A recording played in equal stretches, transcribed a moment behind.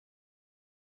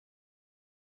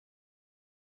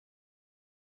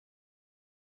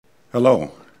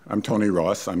Hello, I'm Tony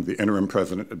Ross. I'm the interim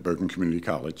president at Bergen Community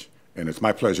College, and it's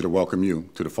my pleasure to welcome you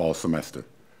to the fall semester.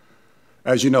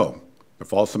 As you know, the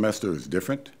fall semester is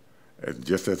different,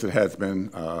 just as it has been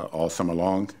all summer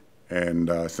long and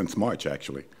since March,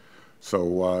 actually.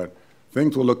 So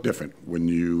things will look different when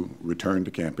you return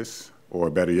to campus, or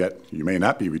better yet, you may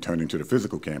not be returning to the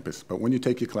physical campus, but when you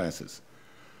take your classes.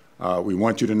 We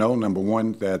want you to know, number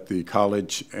one, that the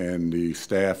college and the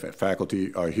staff and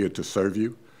faculty are here to serve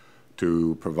you,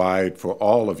 to provide for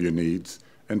all of your needs,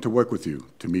 and to work with you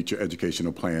to meet your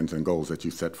educational plans and goals that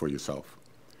you set for yourself.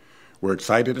 We're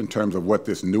excited in terms of what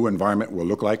this new environment will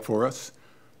look like for us.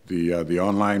 The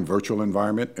online virtual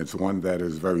environment, it's one that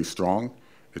is very strong.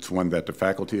 It's one that the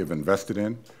faculty have invested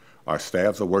in. Our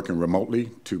staffs are working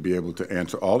remotely to be able to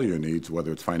answer all of your needs,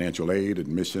 whether it's financial aid,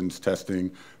 admissions,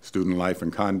 testing, student life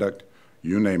and conduct,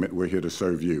 you name it, we're here to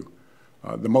serve you.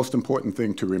 The most important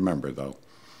thing to remember, though,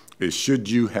 is should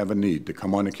you have a need to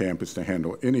come on the campus to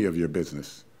handle any of your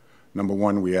business, number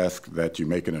one, we ask that you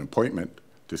make an appointment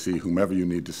to see whomever you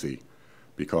need to see,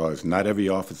 because not every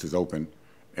office is open,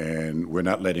 and we're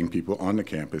not letting people on the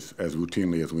campus as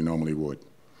routinely as we normally would.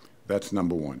 That's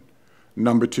number one.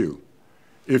 Number two,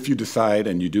 if you decide,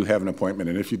 and you do have an appointment,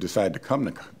 and if you decide to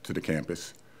come to the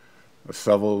campus,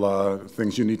 several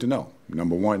things you need to know.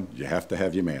 Number one, you have to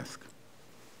have your mask.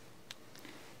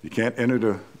 You can't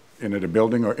enter the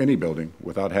building or any building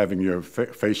without having your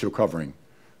facial covering.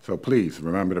 So please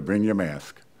remember to bring your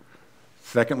mask.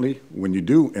 Secondly, when you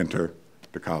do enter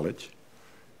the college,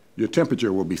 your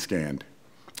temperature will be scanned.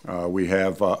 We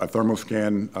have a thermal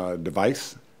scan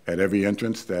device at every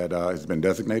entrance that has been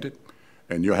designated,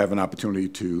 and you'll have an opportunity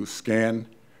to scan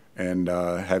and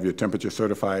have your temperature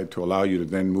certified to allow you to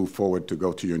then move forward to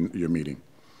go to your meeting.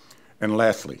 And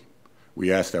lastly,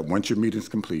 we ask that once your meeting is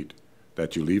complete,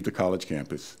 that you leave the college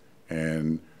campus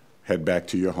and head back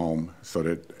to your home so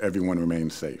that everyone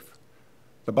remains safe.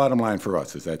 The bottom line for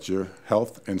us is that your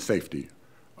health and safety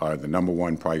are the number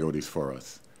one priorities for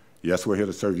us. Yes, we're here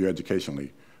to serve you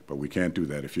educationally, but we can't do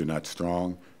that if you're not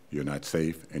strong, you're not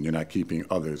safe, and you're not keeping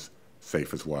others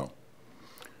safe as well.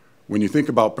 When you think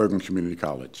about Bergen Community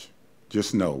College,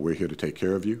 just know we're here to take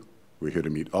care of you. We're here to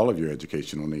meet all of your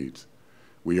educational needs.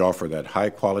 We offer that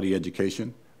high-quality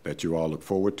education that you all look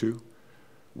forward to.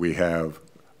 We have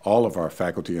all of our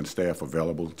faculty and staff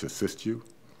available to assist you.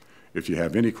 If you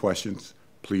have any questions,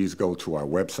 please go to our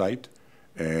website,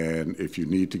 and if you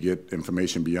need to get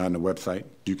information beyond the website,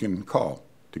 you can call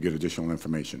to get additional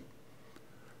information.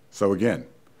 So again,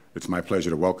 it's my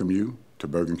pleasure to welcome you to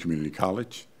Bergen Community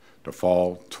College. The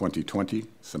fall 2020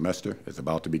 semester is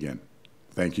about to begin.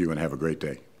 Thank you and have a great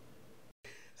day.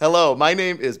 Hello, my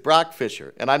name is Brock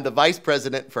Fisher, and I'm the Vice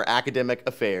President for Academic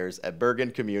Affairs at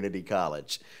Bergen Community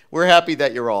College. We're happy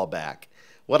that you're all back.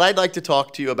 What I'd like to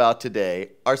talk to you about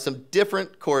today are some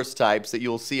different course types that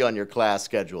you'll see on your class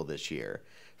schedule this year.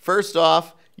 First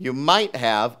off, you might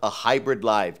have a hybrid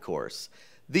live course.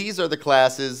 These are the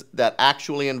classes that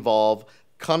actually involve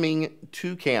coming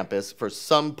to campus for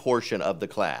some portion of the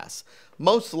class.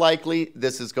 Most likely,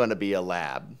 this is going to be a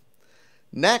lab.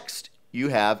 Next, you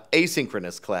have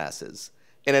asynchronous classes.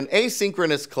 In an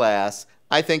asynchronous class,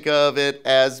 I think of it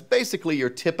as basically your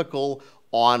typical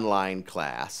online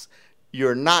class.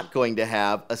 You're not going to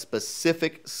have a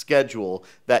specific schedule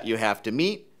that you have to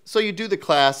meet, so you do the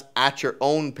class at your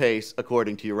own pace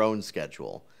according to your own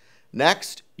schedule.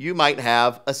 Next, you might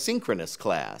have a synchronous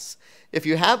class. If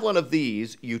you have one of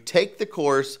these, you take the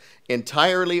course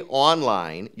entirely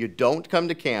online, you don't come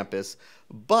to campus,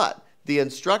 but the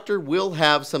instructor will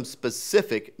have some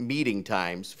specific meeting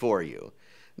times for you.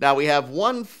 Now, we have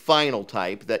one final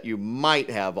type that you might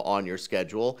have on your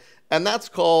schedule, and that's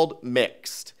called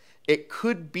mixed. It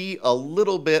could be a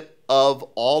little bit of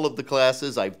all of the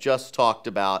classes I've just talked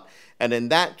about, and in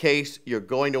that case, you're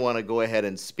going to want to go ahead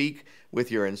and speak with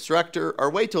your instructor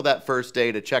or wait till that first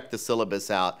day to check the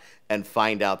syllabus out and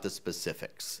find out the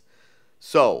specifics.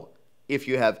 So, if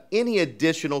you have any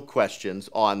additional questions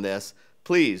on this,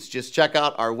 please just check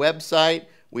out our website.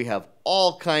 We have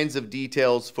all kinds of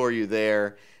details for you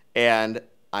there, and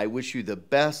I wish you the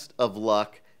best of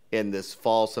luck in this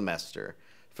fall semester.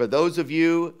 For those of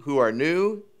you who are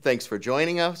new, thanks for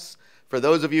joining us. For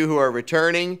those of you who are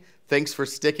returning, thanks for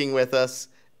sticking with us,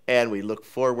 and we look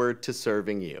forward to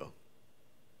serving you.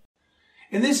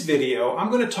 In this video, I'm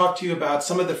going to talk to you about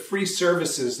some of the free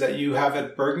services that you have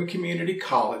at Bergen Community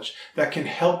College that can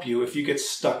help you if you get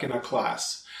stuck in a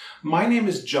class. My name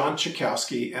is John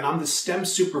Chakowski, and I'm the STEM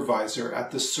supervisor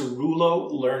at the Cerullo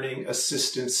Learning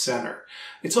Assistance Center.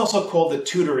 It's also called the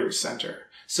Tutoring Center.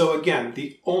 So again,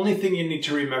 the only thing you need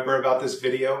to remember about this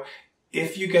video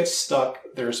If you get stuck,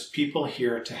 there's people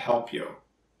here to help you.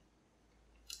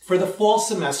 For the fall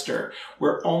semester,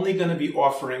 we're only going to be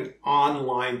offering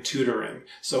online tutoring.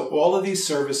 So all of these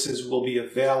services will be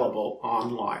available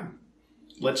online.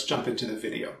 Let's jump into the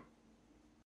video.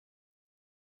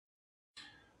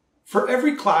 For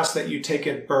every class that you take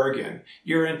at Bergen,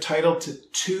 you're entitled to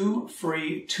 2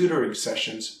 free tutoring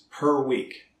sessions per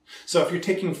week. So if you're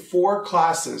taking 4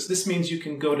 classes, this means you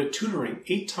can go to tutoring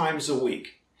 8 times a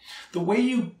week. The way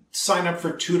you sign up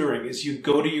for tutoring is you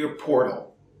go to your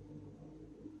portal.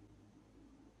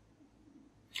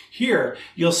 Here,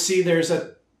 you'll see there's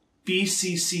a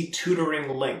BCC tutoring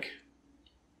link.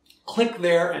 Click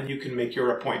there and you can make your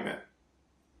appointment.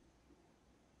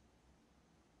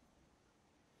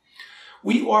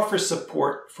 We offer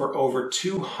support for over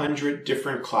 200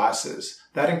 different classes.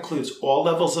 That includes all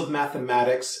levels of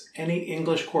mathematics, any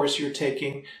English course you're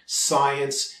taking,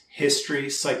 science, history,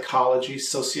 psychology,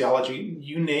 sociology,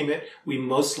 you name it, we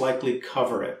most likely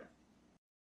cover it.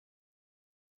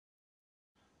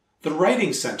 The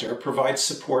Writing Center provides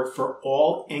support for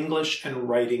all English and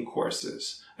writing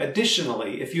courses.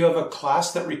 Additionally, if you have a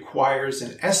class that requires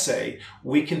an essay,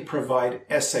 we can provide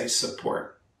essay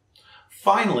support.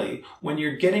 Finally, when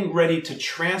you're getting ready to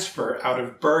transfer out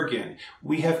of Bergen,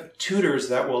 we have tutors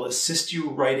that will assist you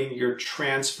writing your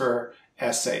transfer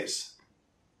essays.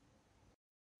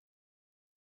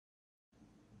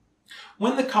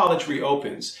 When the college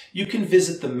reopens, you can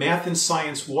visit the Math and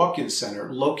Science Walk-In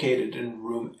Center located in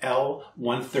room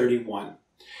L131.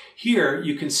 Here,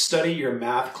 you can study your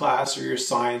math class or your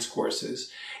science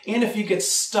courses. And if you get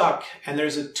stuck and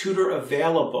there's a tutor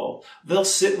available, they'll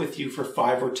sit with you for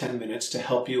 5 or 10 minutes to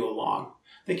help you along.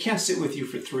 They can't sit with you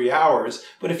for 3 hours,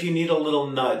 but if you need a little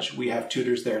nudge, we have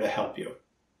tutors there to help you.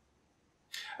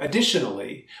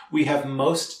 Additionally, we have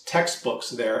most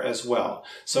textbooks there as well.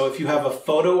 So if you have a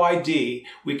photo ID,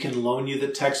 we can loan you the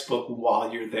textbook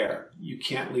while you're there. You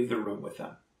can't leave the room with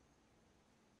them.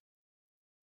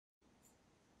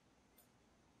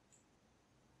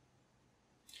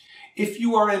 If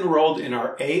you are enrolled in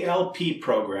our ALP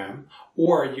program,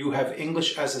 or you have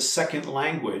English as a second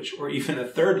language, or even a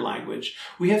third language,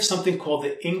 we have something called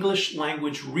the English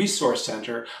Language Resource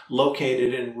Center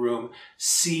located in room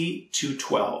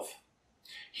C212.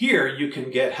 Here you can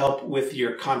get help with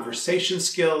your conversation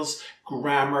skills,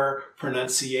 grammar,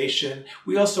 pronunciation.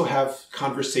 We also have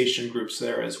conversation groups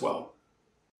there as well.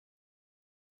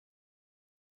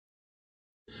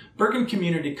 Bergen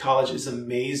Community College is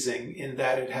amazing in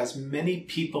that it has many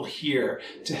people here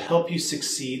to help you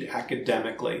succeed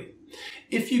academically.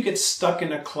 If you get stuck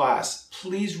in a class,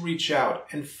 please reach out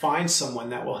and find someone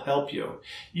that will help you.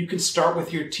 You can start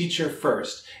with your teacher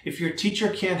first. If your teacher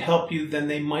can't help you, then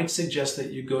they might suggest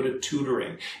that you go to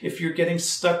tutoring. If you're getting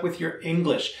stuck with your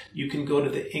English, you can go to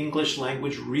the English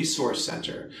Language Resource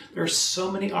Center. There are so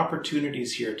many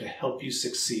opportunities here to help you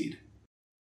succeed.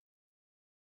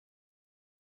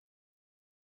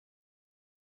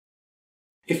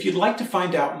 If you'd like to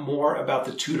find out more about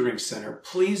the Tutoring Center,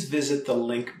 please visit the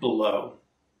link below.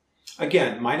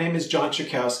 Again, my name is John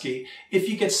Chakowski. If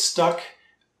you get stuck,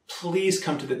 please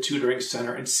come to the Tutoring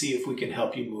Center and see if we can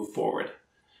help you move forward.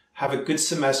 Have a good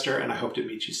semester, and I hope to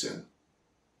meet you soon.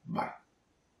 Bye.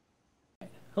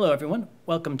 Hello everyone,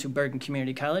 welcome to Bergen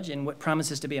Community College in what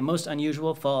promises to be a most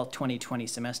unusual fall 2020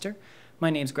 semester. My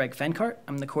name is Greg Fencart.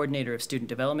 I'm the coordinator of student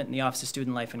development in the Office of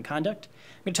Student Life and Conduct.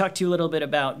 I'm going to talk to you a little bit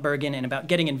about Bergen and about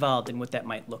getting involved and what that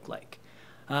might look like.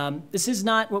 This is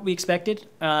not what we expected.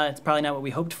 It's probably not what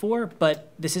we hoped for,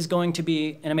 but this is going to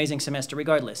be an amazing semester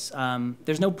regardless.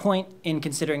 There's no point in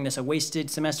considering this a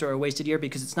wasted semester or a wasted year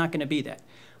because it's not going to be that.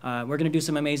 We're going to do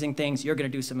some amazing things, you're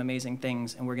going to do some amazing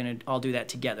things, and we're going to all do that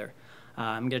together.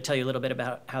 I'm going to tell you a little bit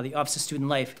about how the Office of Student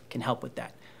Life can help with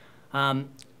that.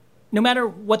 No matter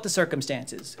what the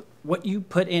circumstances, what you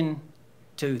put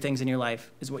into things in your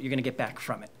life is what you're going to get back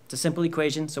from it. It's a simple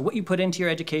equation. So what you put into your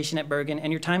education at Bergen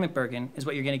and your time at Bergen is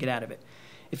what you're going to get out of it.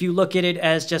 If you look at it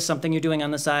as just something you're doing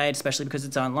on the side, especially because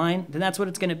it's online, then that's what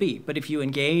it's going to be. But if you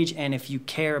engage and if you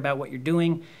care about what you're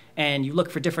doing and you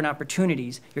look for different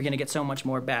opportunities, you're going to get so much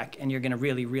more back and you're going to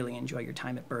really, really enjoy your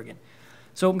time at Bergen.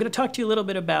 So I'm going to talk to you a little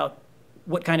bit about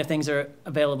what kind of things are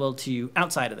available to you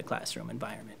outside of the classroom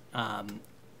environment.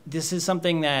 This is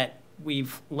something that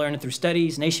we've learned through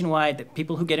studies nationwide that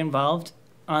people who get involved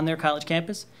on their college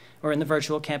campus, or in the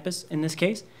virtual campus in this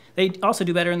case, they also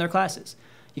do better in their classes.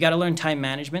 You got to learn time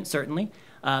management, certainly,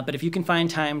 but if you can find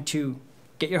time to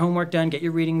get your homework done, get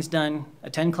your readings done,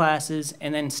 attend classes,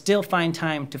 and then still find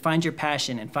time to find your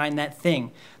passion and find that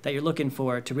thing that you're looking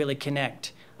for to really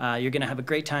connect, You're going to have a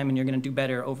great time, and you're going to do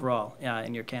better overall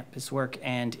in your campus work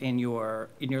and in your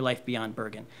life beyond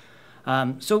Bergen.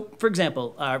 So, for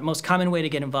example, our most common way to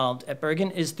get involved at Bergen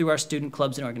is through our student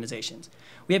clubs and organizations.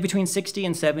 We have between 60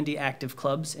 and 70 active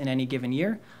clubs in any given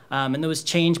year, and those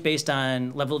change based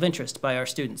on level of interest by our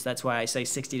students. That's why I say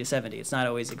 60 to 70. It's not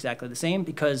always exactly the same,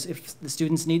 because if the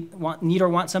students need or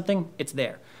want something, it's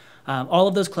there. All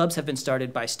of those clubs have been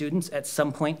started by students at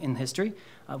some point in history.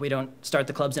 We don't start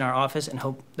the clubs in our office and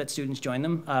hope that students join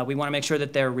them. We want to make sure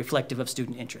that they're reflective of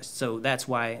student interests. So that's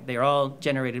why they are all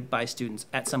generated by students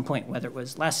at some point, whether it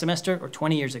was last semester or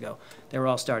 20 years ago. They were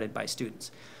all started by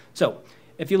students. So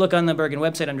if you look on the Bergen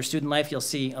website under Student Life, you'll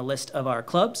see a list of our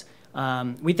clubs.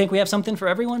 We think we have something for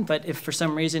everyone, but if for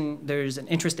some reason there's an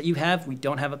interest that you have, we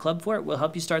don't have a club for it, we'll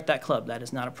help you start that club. That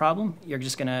is not a problem. You're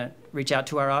just going to reach out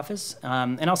to our office.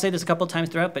 And I'll say this a couple of times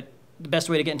throughout, but the best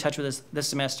way to get in touch with us this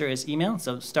semester is email.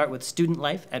 So start with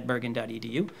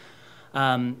studentlife@bergen.edu.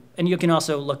 And you can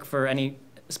also look for any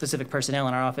specific personnel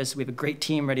in our office. We have a great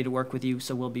team ready to work with you,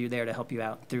 so we'll be there to help you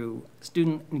out through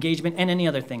student engagement and any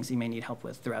other things you may need help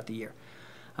with throughout the year.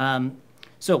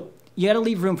 So you got to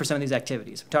leave room for some of these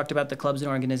activities. We talked about the clubs and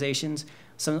organizations.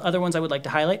 Some other ones I would like to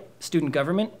highlight: student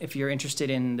government. If you're interested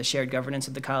in the shared governance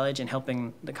of the college and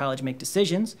helping the college make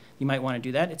decisions, you might want to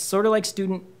do that. It's sort of like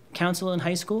student council in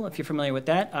high school, if you're familiar with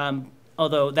that,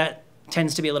 although that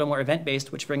tends to be a little more event-based,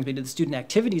 which brings me to the Student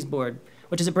Activities Board,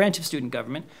 which is a branch of student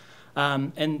government.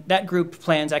 And that group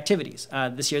plans activities.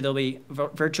 This year they'll be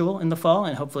virtual in the fall,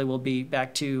 and hopefully we'll be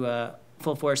back to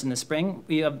full force in the spring.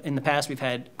 In the past, we've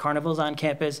had carnivals on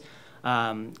campus,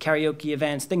 karaoke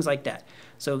events, things like that.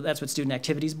 So that's what Student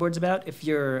Activities Board's about. If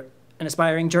you're an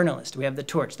aspiring journalist, we have The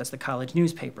Torch. That's the college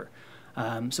newspaper.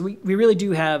 So we really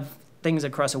do have things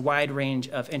across a wide range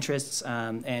of interests,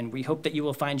 and we hope that you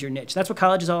will find your niche. That's what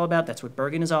college is all about. That's what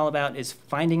Bergen is all about, is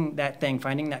finding that thing,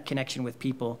 finding that connection with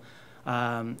people.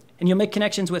 And you'll make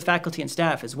connections with faculty and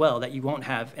staff as well that you won't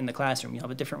have in the classroom. You'll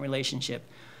have a different relationship,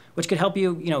 which could help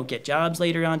you, get jobs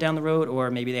later on down the road, or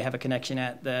maybe they have a connection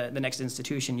at the next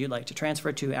institution you'd like to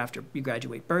transfer to after you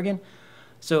graduate Bergen.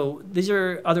 So these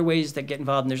are other ways that get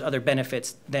involved, and there's other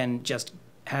benefits than just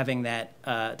having that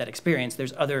experience.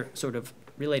 There's other sort of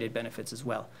related benefits as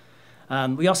well.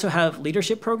 We also have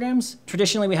leadership programs.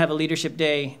 Traditionally, we have a leadership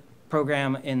day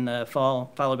program in the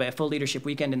fall, followed by a full leadership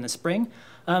weekend in the spring.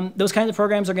 Those kinds of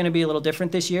programs are going to be a little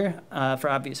different this year for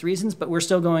obvious reasons, but we're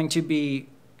still going to be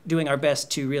doing our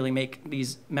best to really make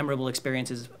these memorable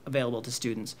experiences available to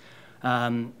students.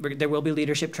 There will be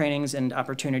leadership trainings and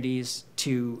opportunities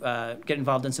to get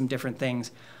involved in some different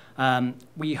things.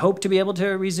 We hope to be able to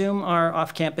resume our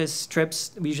off-campus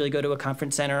trips. We usually go to a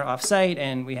conference center off-site,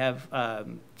 and we have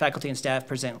faculty and staff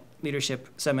present leadership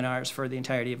seminars for the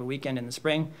entirety of a weekend in the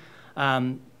spring.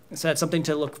 So that's something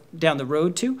to look down the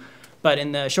road to. But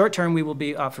in the short term, we will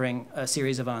be offering a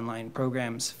series of online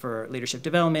programs for leadership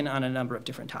development on a number of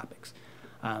different topics.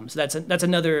 So that's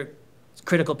another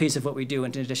critical piece of what we do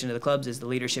in addition to the clubs, is the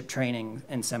leadership training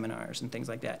and seminars and things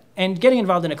like that. And getting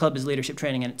involved in a club is leadership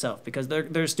training in itself, because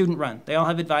they're student run. They all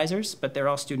have advisors, but they're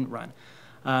all student run.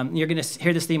 You're going to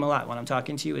hear this theme a lot when I'm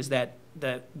talking to you, is that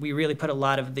we really put a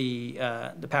lot of the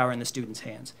power in the students'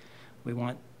 hands. We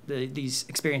want these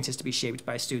experiences to be shaped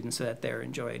by students so that they're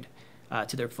enjoyed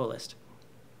to their fullest.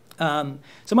 Some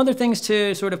other things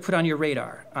to sort of put on your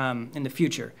radar in the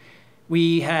future.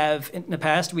 We have, in the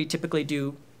past, we typically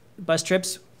do bus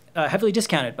trips, heavily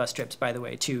discounted bus trips, by the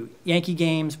way, to Yankee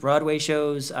games, Broadway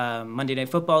shows, Monday Night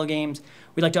Football games.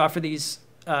 We'd like to offer these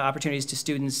opportunities to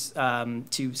students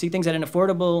to see things at an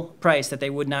affordable price that they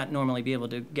would not normally be able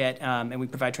to get, and we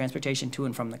provide transportation to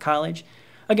and from the college.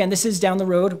 Again, this is down the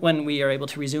road when we are able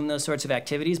to resume those sorts of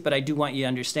activities, but I do want you to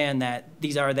understand that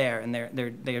these are there, and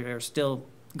they're still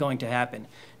going to happen,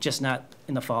 just not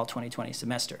in the fall 2020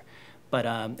 semester. But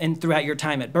and throughout your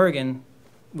time at Bergen,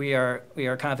 we are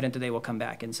confident that they will come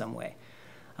back in some way.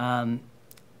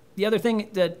 The other thing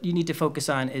that you need to focus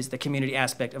on is the community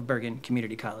aspect of Bergen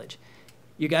Community College.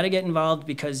 You got to get involved,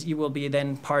 because you will be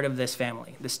then part of this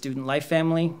family. The student life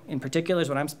family in particular is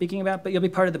what I'm speaking about, but you'll be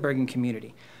part of the Bergen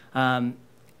community.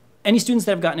 Any students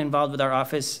that have gotten involved with our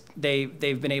office, they've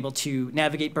been able to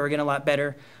navigate Bergen a lot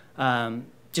better,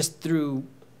 just through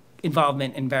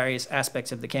involvement in various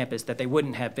aspects of the campus that they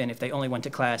wouldn't have been if they only went to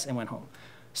class and went home.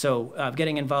 So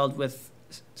getting involved with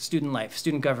student life,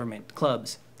 student government,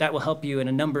 clubs, that will help you in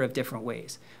a number of different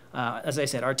ways. As I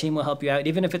said, our team will help you out.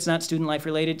 Even if it's not student life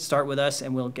related, start with us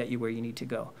and we'll get you where you need to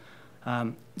go.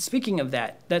 Speaking of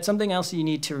that, that's something else you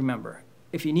need to remember.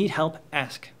 If you need help,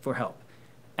 ask for help.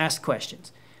 Ask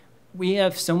questions. We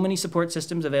have so many support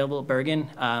systems available at Bergen.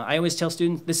 I always tell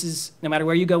students, this is, no matter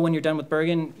where you go when you're done with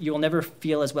Bergen, you will never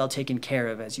feel as well taken care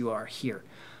of as you are here.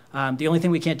 The only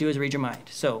thing we can't do is read your mind.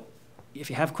 So if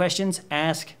you have questions,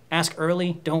 ask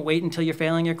early. Don't wait until you're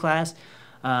failing your class.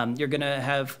 You're going to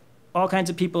have all kinds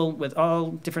of people with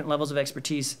all different levels of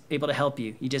expertise able to help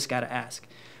you. You just got to ask.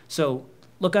 So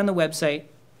look on the website.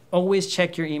 Always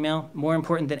check your email. More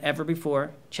important than ever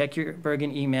before, check your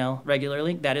Bergen email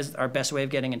regularly. That is our best way of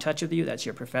getting in touch with you. That's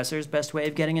your professor's best way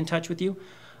of getting in touch with you.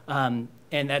 And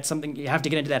that's something, you have to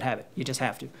get into that habit. You just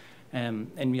have to.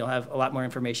 And you'll have a lot more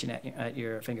information at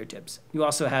your fingertips. You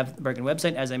also have the Bergen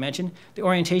website, as I mentioned. The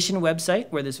orientation website,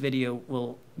 where this video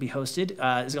will be hosted,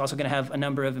 is also going to have a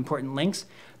number of important links.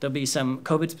 There'll be some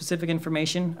COVID-specific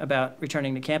information about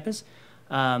returning to campus.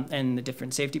 And the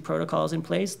different safety protocols in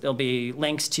place. There'll be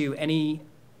links to any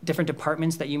different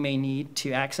departments that you may need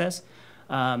to access,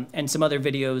 and some other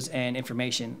videos and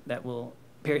information that will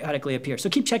periodically appear. So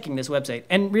keep checking this website,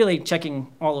 and really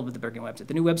checking all over the Bergen website.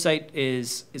 The new website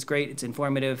is great, it's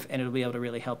informative, and it'll be able to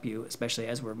really help you, especially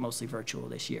as we're mostly virtual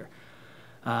this year.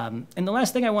 And the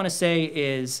last thing I want to say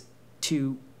is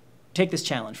to take this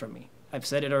challenge from me. I've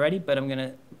said it already, but I'm going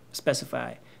to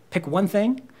specify. Pick one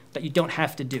thing that you don't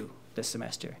have to do this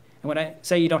semester. And when I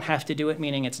say you don't have to do it,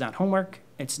 meaning it's not homework,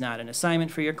 it's not an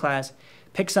assignment for your class,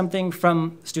 pick something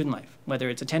from student life, whether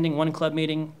it's attending one club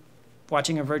meeting,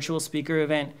 watching a virtual speaker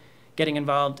event, getting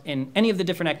involved in any of the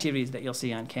different activities that you'll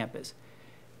see on campus.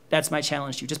 That's my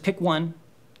challenge to you. Just pick one,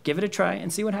 give it a try,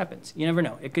 and see what happens. You never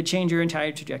know. It could change your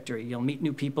entire trajectory. You'll meet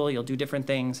new people, you'll do different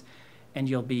things, and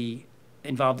you'll be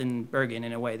involved in Bergen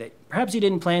in a way that perhaps you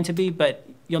didn't plan to be, but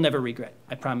you'll never regret.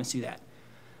 I promise you that.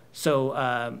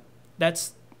 So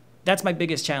that's my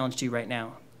biggest challenge to you right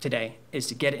now, today, is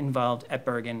to get involved at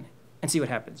Bergen and see what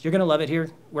happens. You're going to love it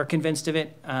here. We're convinced of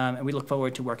it, and we look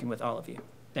forward to working with all of you.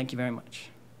 Thank you very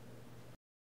much.